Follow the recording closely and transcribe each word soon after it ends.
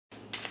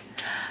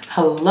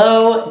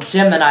Hello,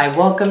 Gemini.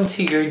 Welcome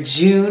to your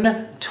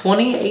June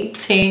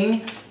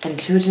 2018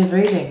 intuitive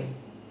reading.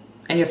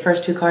 And your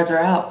first two cards are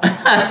out.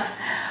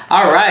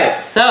 All right,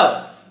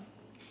 so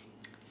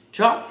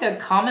drop me a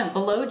comment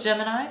below,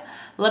 Gemini.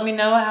 Let me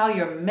know how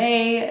your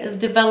May is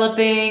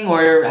developing,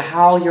 or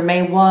how your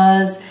May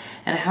was,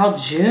 and how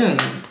June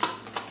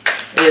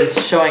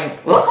is showing.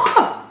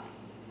 Ah!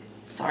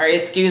 Sorry,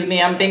 excuse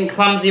me, I'm being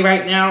clumsy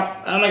right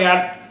now. Oh my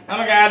God, oh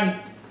my God.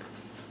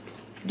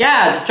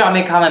 Yeah, just drop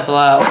me a comment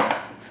below.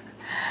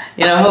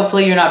 You know,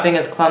 hopefully you're not being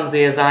as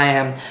clumsy as I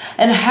am.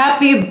 And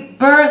happy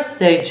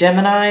birthday,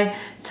 Gemini.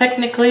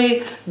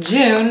 Technically,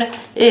 June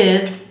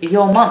is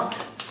your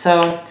month.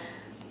 So,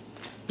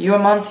 your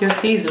month, your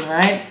season,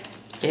 right?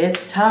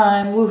 It's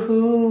time,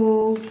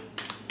 woohoo.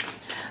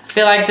 I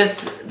feel like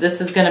this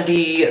is gonna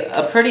be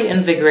a pretty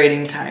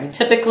invigorating time.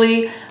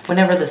 Typically,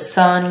 whenever the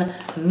sun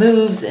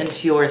moves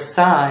into your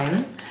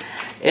sign,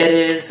 it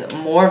is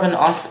more of an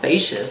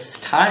auspicious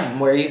time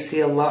where you see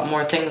a lot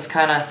more things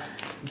kind of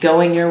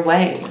going your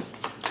way.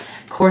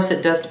 Of course,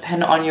 it does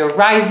depend on your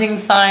rising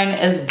sign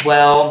as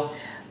well,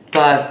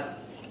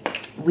 but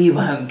we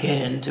won't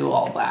get into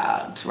all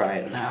that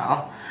right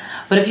now.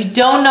 But if you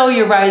don't know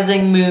your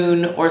rising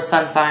moon or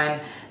sun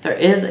sign, there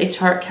is a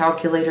chart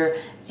calculator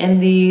in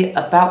the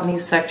About Me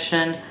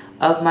section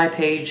of my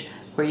page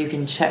where you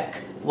can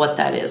check what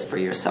that is for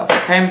yourself,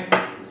 okay?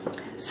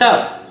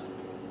 So,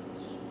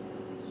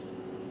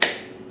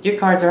 your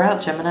cards are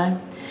out, Gemini.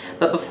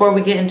 But before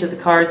we get into the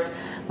cards,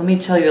 let me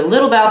tell you a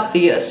little about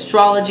the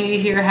astrology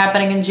here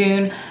happening in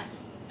June.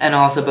 And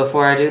also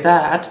before I do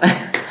that,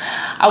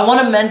 I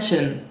want to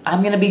mention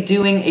I'm going to be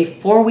doing a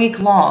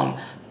 4-week-long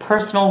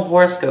personal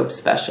horoscope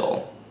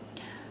special.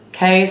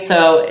 Okay,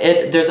 so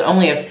there's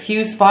only a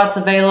few spots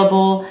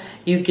available.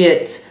 You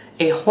get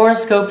a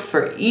horoscope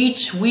for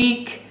each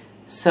week.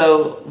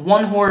 So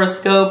 1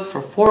 horoscope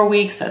for 4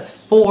 weeks, that's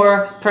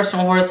 4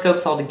 personal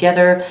horoscopes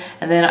altogether.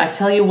 And then I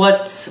tell you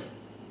what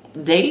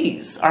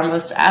days are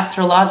most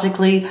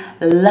astrologically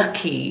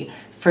lucky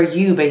for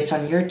you based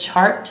on your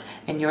chart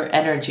and your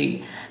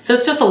energy. So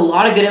it's just a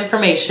lot of good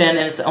information, and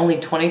it's only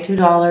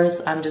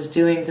 $22. I'm just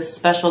doing this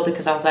special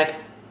because I was like,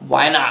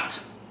 why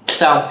not?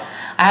 So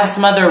I have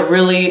some other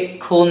really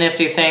cool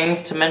nifty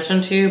things to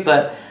mention to you,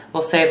 but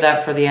we'll save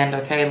that for the end,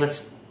 okay?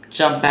 Let's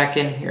jump back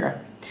in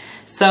here.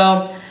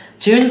 So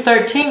June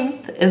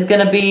 13th is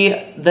going to be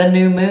the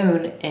new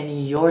moon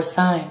in your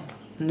sign,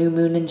 new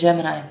moon in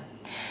Gemini.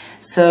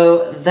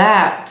 So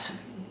that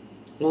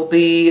will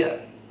be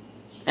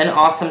an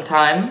awesome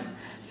time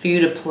for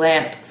you to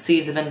plant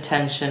seeds of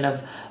intention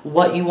of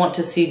what you want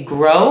to see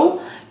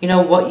grow, you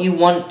know, what you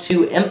want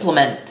to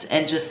implement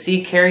and just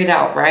see carried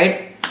out,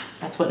 right?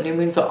 That's what new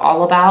moons are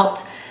all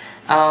about.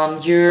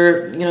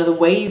 The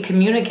way you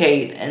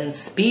communicate and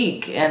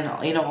speak and,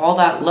 you know, all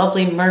that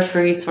lovely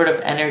Mercury sort of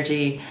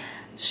energy,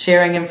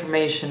 sharing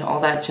information, all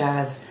that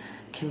jazz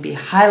can be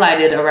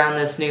highlighted around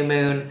this new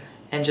moon,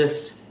 and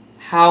just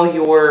how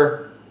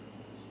you're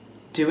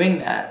doing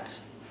that.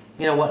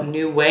 You know, what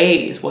new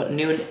ways, what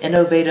new and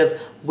innovative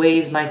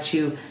ways might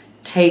you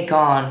take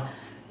on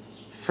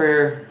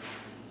for,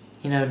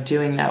 you know,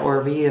 doing that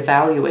or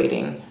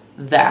reevaluating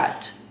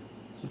that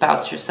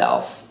about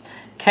yourself.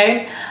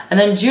 Okay? And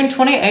then June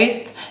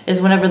 28th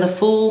is whenever the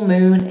full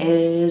moon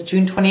is,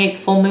 June 28th,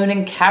 full moon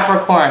in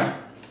Capricorn.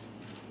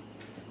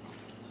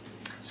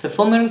 So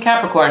full moon in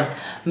Capricorn.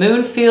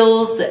 Moon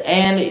feels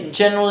and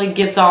generally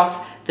gives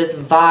off this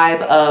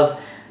vibe of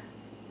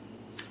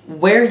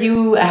where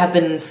you have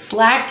been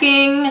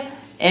slacking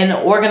in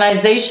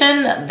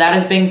organization, that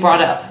is being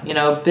brought up. You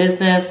know,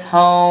 business,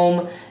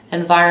 home,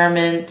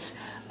 environment,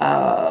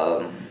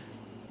 time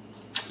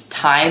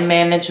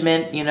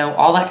management, you know,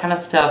 all that kind of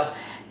stuff.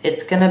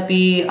 It's going to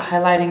be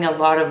highlighting a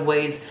lot of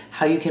ways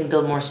how you can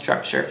build more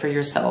structure for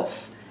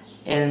yourself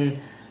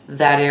in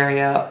that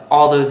area,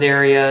 all those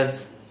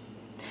areas.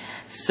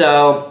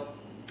 So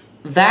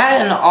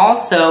that, and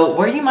also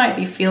where you might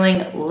be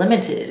feeling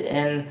limited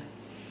and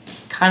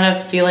kind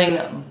of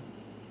feeling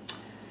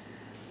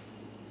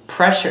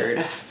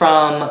pressured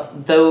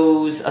from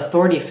those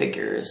authority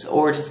figures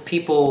or just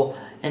people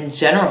in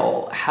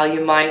general, how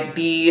you might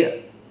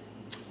be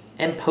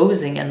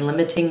imposing and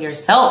limiting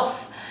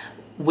yourself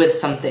with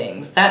some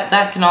things.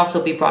 That can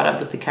also be brought up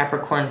with the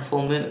Capricorn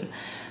full moon.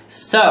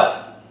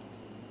 So,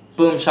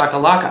 boom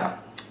shakalaka.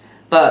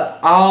 But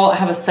I'll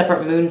have a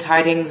separate moon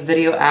tidings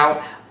video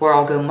out where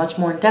I'll go much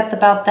more in depth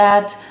about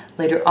that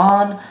later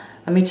on.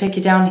 Let me take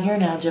you down here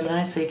now,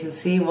 Gemini, so you can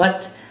see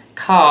what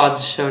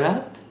cards showed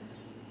up.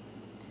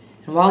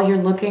 And while you're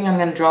looking, I'm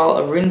going to draw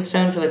a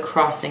runestone for the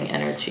crossing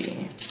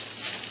energy.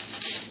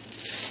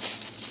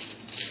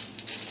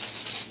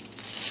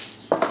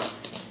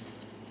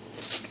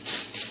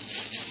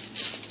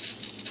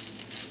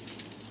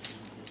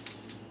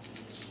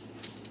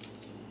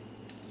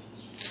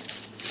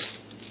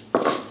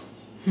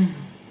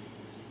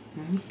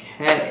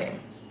 Okay.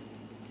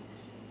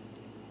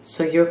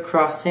 So your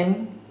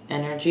crossing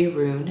energy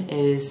rune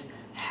is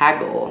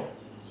Haggle.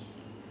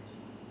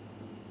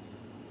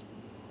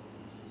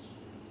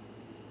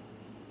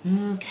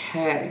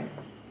 Okay.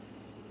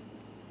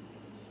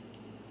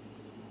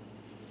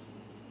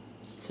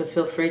 So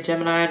feel free,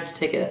 Gemini, to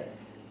take a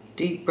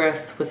deep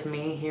breath with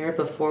me here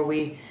before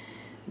we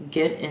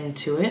get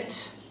into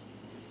it.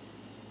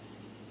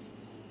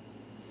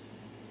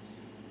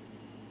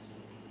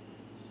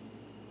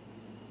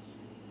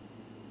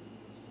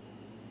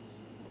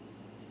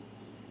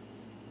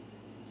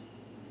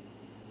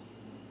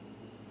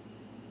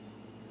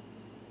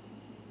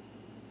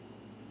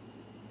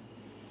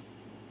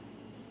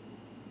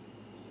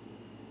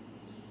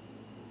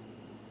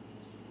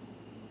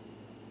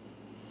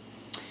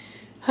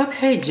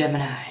 Okay,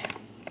 Gemini.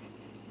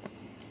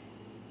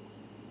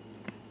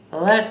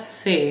 Let's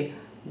see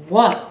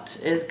what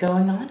is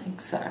going on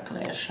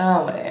exactly,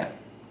 shall we?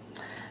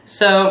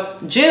 So,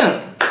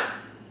 June.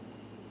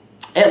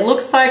 It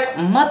looks like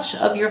much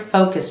of your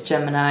focus,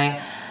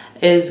 Gemini,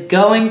 is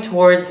going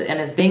towards and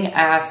is being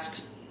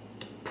asked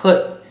to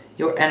put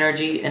your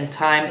energy and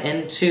time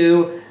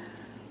into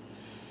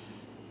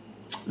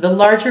the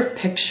larger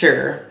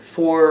picture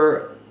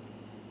for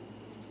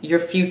your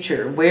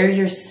future, where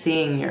you're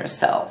seeing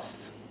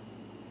yourself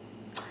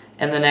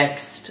in the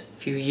next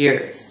few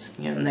years,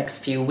 next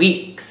few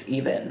weeks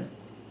even.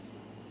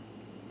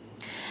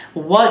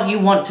 What you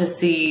want to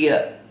see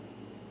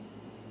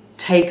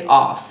take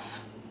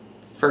off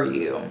for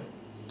you.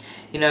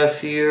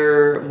 If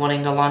you're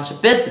wanting to launch a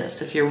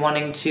business, if you're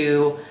wanting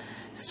to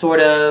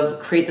sort of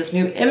create this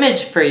new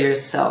image for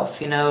yourself,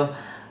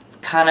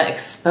 kind of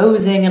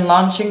exposing and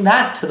launching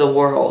that to the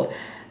world.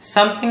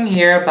 Something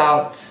here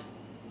about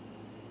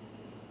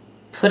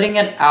putting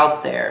it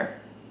out there.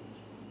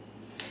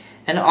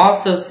 And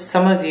also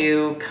some of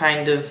you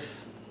kind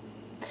of,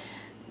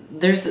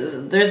 there's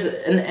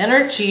an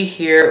energy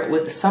here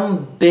with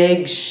some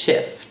big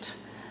shift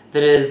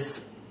that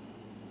is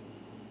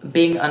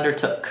being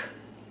undertook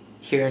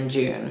here in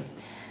June.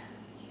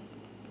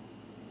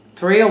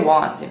 Three of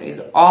Wands, he's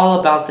all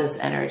about this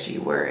energy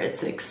where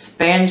it's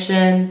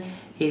expansion,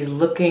 he's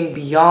looking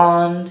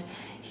beyond,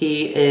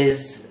 he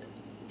is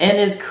in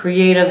his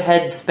creative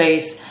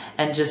headspace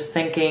and just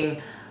thinking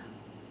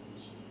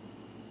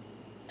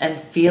and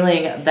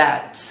feeling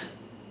that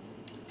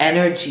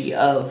energy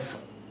of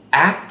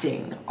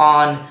acting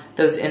on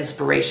those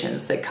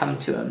inspirations that come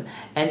to him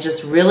and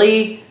just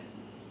really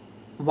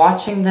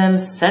watching them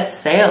set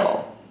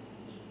sail,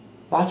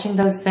 watching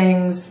those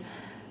things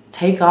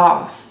take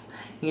off,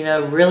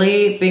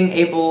 really being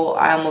able,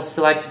 I almost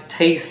feel like, to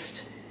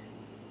taste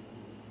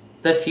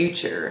the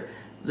future,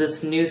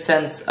 this new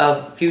sense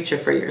of future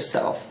for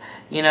yourself.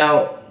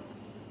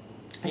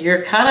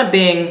 You're kind of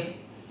being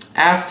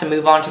asked to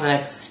move on to the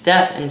next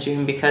step in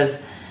June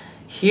because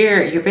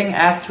here you're being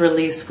asked to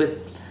release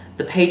with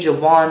the Page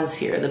of Wands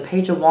here. The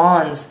Page of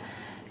Wands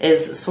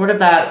is sort of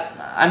that,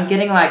 I'm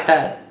getting like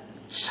that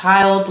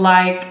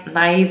childlike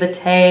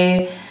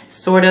naivete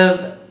sort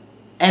of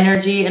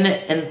energy and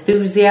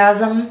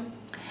enthusiasm.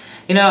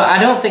 I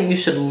don't think you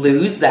should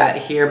lose that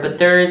here, but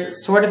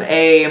there's sort of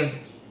a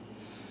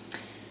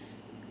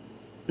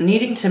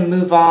needing to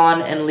move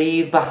on and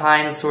leave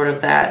behind sort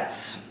of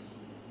that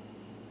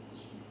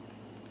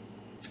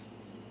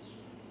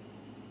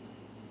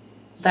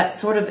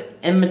sort of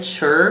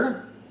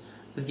immature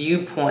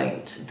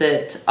viewpoint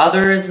that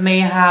others may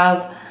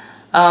have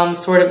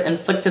sort of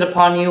inflicted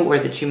upon you, or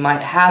that you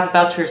might have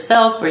about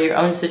yourself or your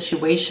own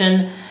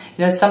situation.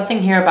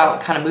 Something here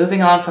about kind of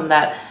moving on from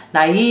that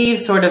naive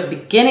sort of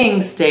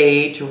beginning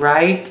stage,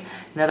 right?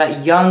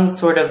 That young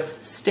sort of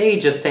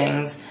stage of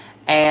things,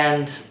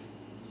 and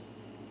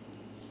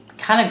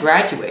kind of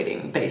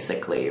graduating,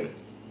 basically.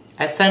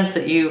 I sense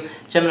that you,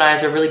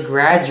 Geminis, are really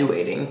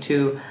graduating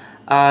to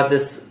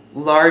this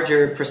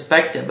larger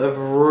perspective of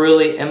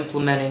really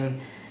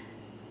implementing,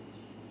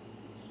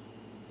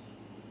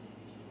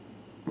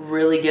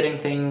 really getting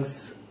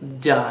things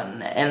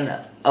done and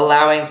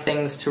allowing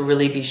things to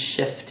really be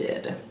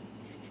shifted.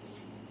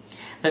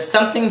 There's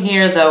something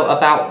here, though,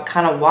 about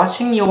kind of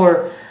watching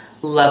your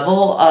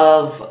level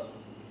of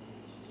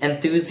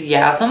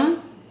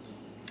enthusiasm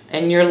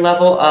and your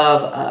level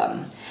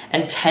of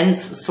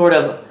intense sort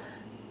of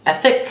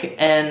ethic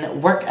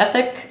and work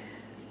ethic,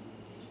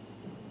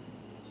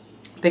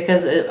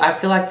 because I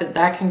feel like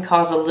that can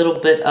cause a little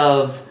bit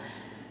of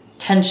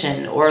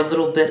tension or a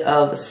little bit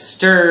of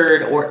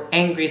stirred or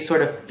angry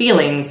sort of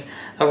feelings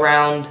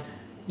around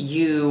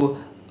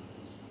you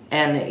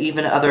and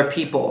even other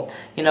people.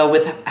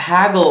 With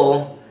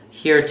Haggle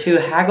here too,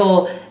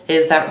 Haggle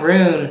is that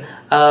rune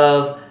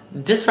of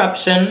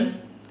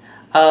disruption,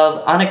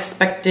 of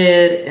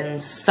unexpected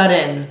and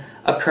sudden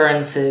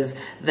occurrences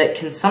that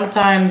can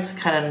sometimes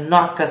kind of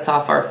knock us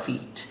off our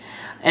feet.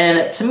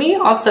 And to me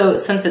also,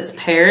 since it's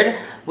paired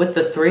with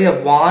the Three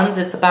of Wands,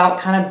 it's about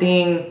kind of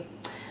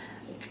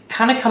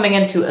coming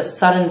into a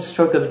sudden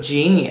stroke of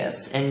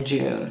genius in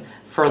June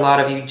for a lot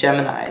of you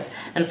Geminis.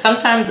 And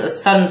sometimes a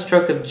sudden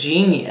stroke of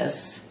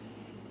genius,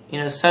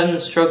 sudden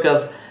stroke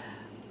of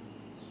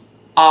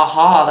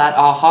aha, that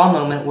aha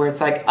moment where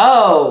it's like,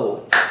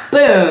 oh,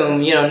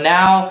 boom,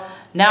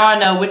 now I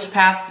know which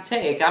path to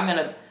take. I'm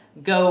gonna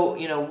go,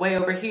 you know, way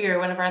over here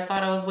whenever I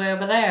thought I was way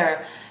over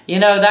there. You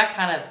know, that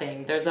kind of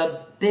thing. There's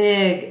a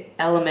big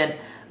element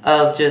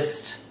of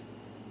just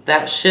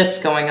that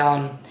shift going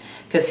on.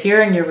 Because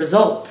here in your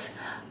result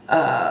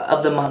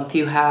of the month,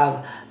 you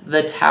have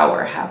the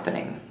Tower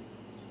happening.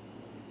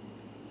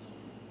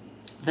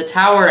 The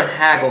Tower and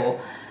Haggle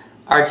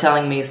are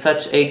telling me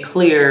such a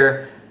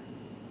clear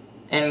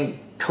and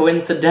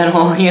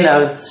coincidental, you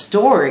know,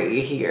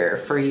 story here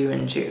for you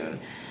in June.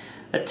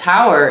 The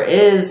Tower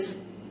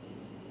is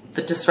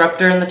the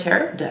disruptor in the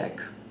tarot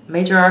deck.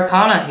 Major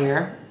arcana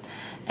here.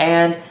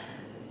 And,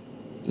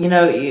 you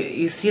know,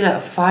 you see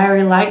that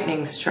fiery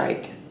lightning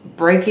strike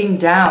breaking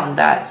down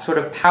that sort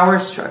of power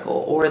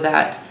struggle or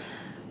that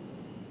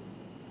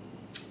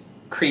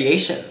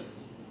creation,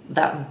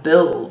 that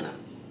build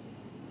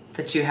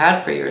that you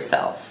had for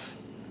yourself,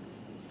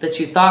 that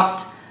you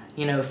thought,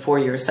 you know, for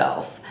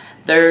yourself.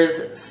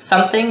 There's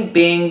something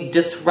being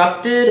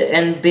disrupted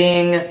and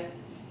being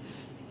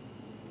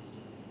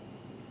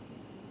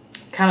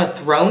kind of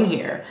thrown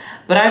here.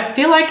 But I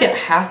feel like it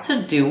has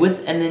to do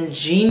with an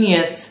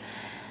ingenious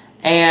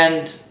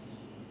and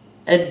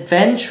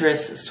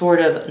adventurous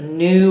sort of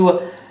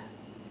new,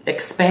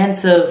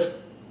 expansive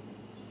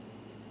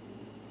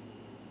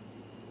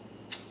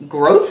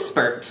growth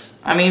spurt.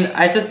 I mean,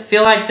 I just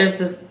feel like there's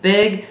this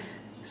big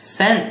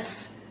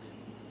sense,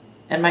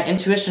 and my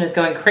intuition is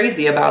going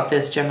crazy about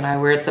this, Gemini,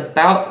 where it's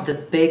about this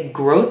big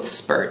growth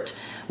spurt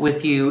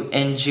with you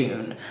in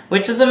June,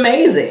 which is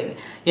amazing,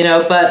 you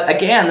know. But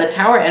again, the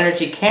Tower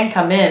energy can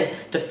come in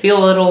to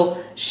feel a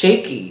little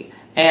shaky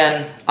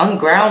and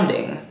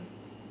ungrounding,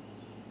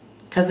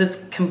 because it's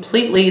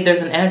completely,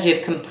 there's an energy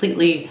of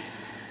completely,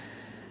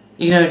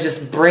 you know,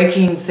 just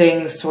breaking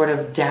things sort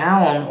of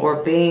down, or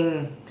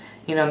being,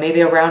 you know,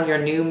 maybe around your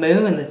new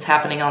moon that's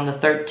happening on the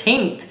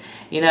 13th,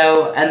 you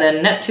know, and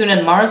then Neptune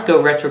and Mars go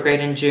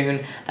retrograde in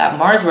June. That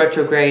Mars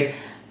retrograde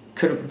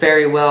could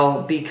very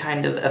well be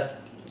kind of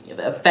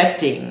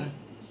affecting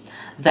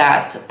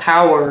that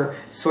power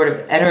sort of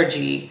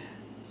energy,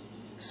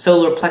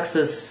 solar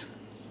plexus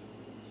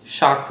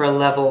chakra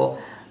level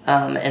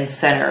and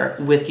center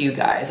with you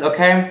guys,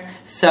 okay?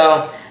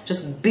 So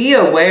just be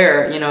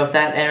aware, you know, of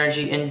that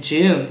energy in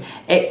June.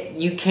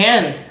 You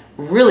can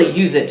really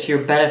use it to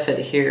your benefit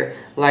here,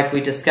 like we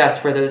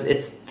discussed, where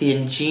it's the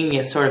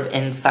ingenious sort of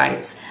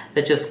insights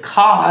that just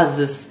cause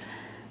this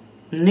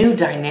new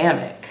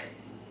dynamic,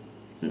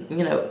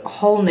 you know, a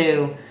whole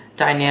new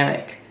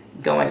dynamic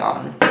going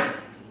on.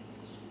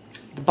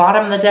 The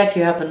bottom of the deck,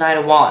 you have the Knight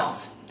of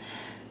Wands.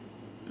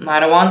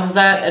 Knight of Wands is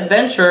that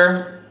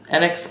adventurer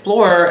and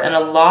explorer, and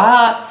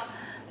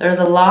there's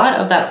a lot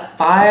of that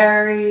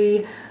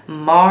fiery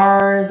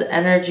Mars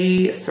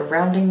energy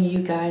surrounding you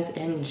guys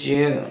in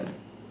June.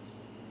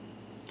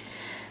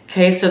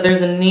 Okay, so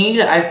there's a need,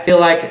 I feel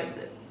like,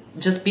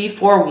 just be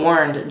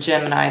forewarned,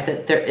 Gemini,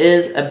 that there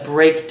is a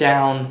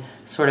breakdown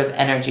sort of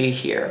energy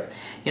here.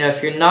 You know,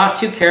 if you're not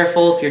too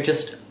careful, if you're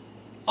just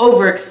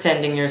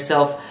overextending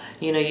yourself,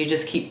 you know, you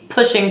just keep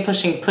pushing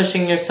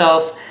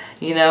yourself,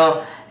 you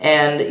know,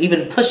 and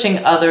even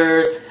pushing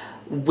others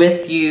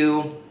with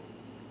you,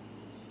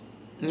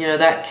 you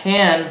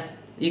know,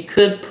 you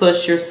could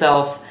push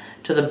yourself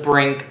to the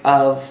brink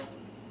of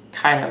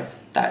kind of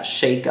that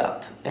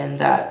shake-up and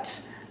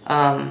that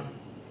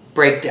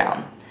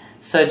breakdown.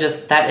 So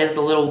just, that is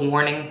a little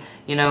warning,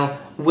 you know,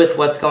 with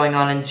what's going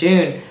on in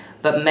June.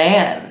 But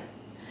man,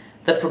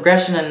 the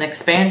progression and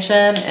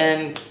expansion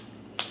and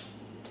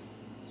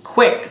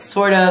quick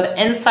sort of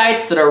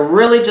insights that are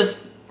really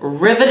just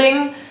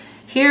riveting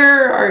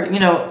here are, you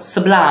know,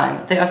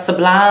 sublime. They are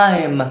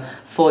sublime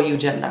for you,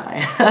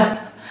 Gemini.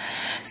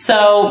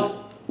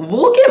 So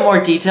we'll get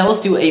more details,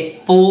 do a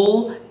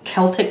full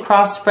Celtic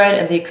cross spread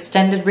and the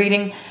extended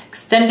reading.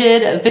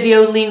 Extended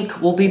video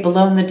link will be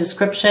below in the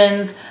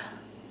descriptions.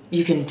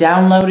 You can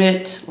download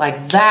it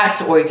like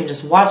that, or you can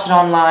just watch it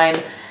online.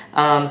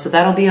 So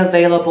that'll be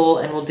available,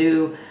 and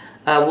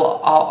I'll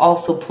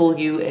also pull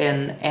you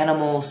an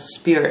animal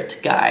spirit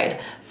guide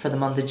for the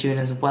month of June,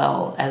 as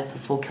well as the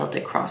full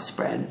Celtic cross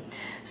spread.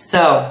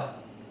 So,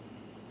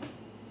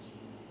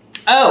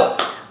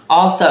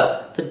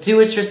 also, the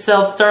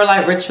do-it-yourself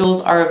Starlight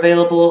rituals are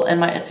available in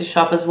my Etsy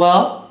shop as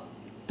well.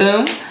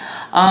 Boom.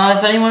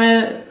 If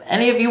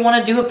any of you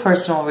want to do a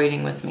personal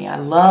reading with me, I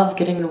love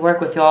getting to work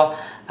with y'all.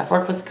 I've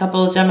worked with a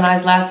couple of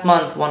Geminis last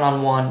month,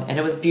 one-on-one, and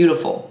it was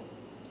beautiful.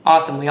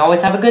 Awesome. We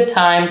always have a good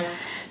time.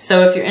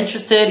 So if you're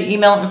interested,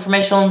 email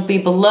information will be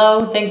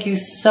below. Thank you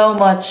so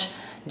much,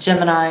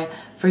 Gemini,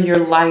 for your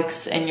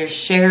likes and your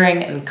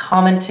sharing and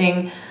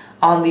commenting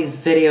on these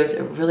videos.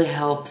 It really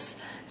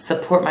helps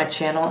support my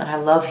channel, and I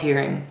love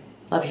hearing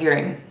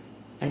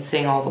and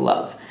seeing all the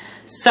love.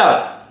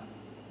 So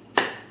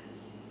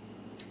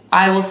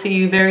I will see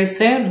you very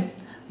soon.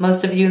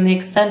 Most of you in the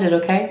extended,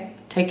 okay?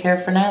 Take care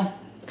for now.